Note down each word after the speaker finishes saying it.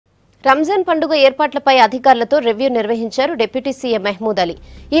రంజాన్ పండుగ ఏర్పాట్లపై అధికారులతో రివ్యూ నిర్వహించారు డిప్యూటీ సీఎం మహమూద్ అలీ.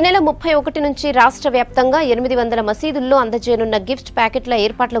 ఈ నెల 31 నుంచి రాష్ట్ర వ్యాప్తంగా 800 మసీదుల్లో అందజేయనున్న గిఫ్ట్ ప్యాకెట్ల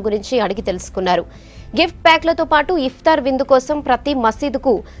ఏర్పాట్ల గురించి అడిగి తెలుసుకున్నారు. గిఫ్ట్ ప్యాక్లతో పాటు ఇఫ్తార్ విందు కోసం ప్రతి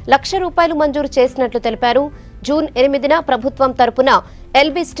మసీదుకు ₹1,00,000 మంజూరు చేసినట్లు తెలిపారు. జూన్ 8న ప్రభుత్వం తరపున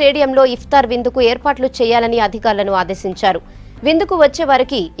ఎల్బీ స్టేడియంలో ఇఫ్తార్ విందుకు ఏర్పాట్లు చేయాలని అధికారులను ఆదేశించారు. విందుకు వచ్చే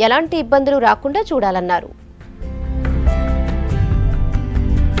వారికి ఎలాంటి ఇబ్బందులు రాకుండా చూడాలన్నారు.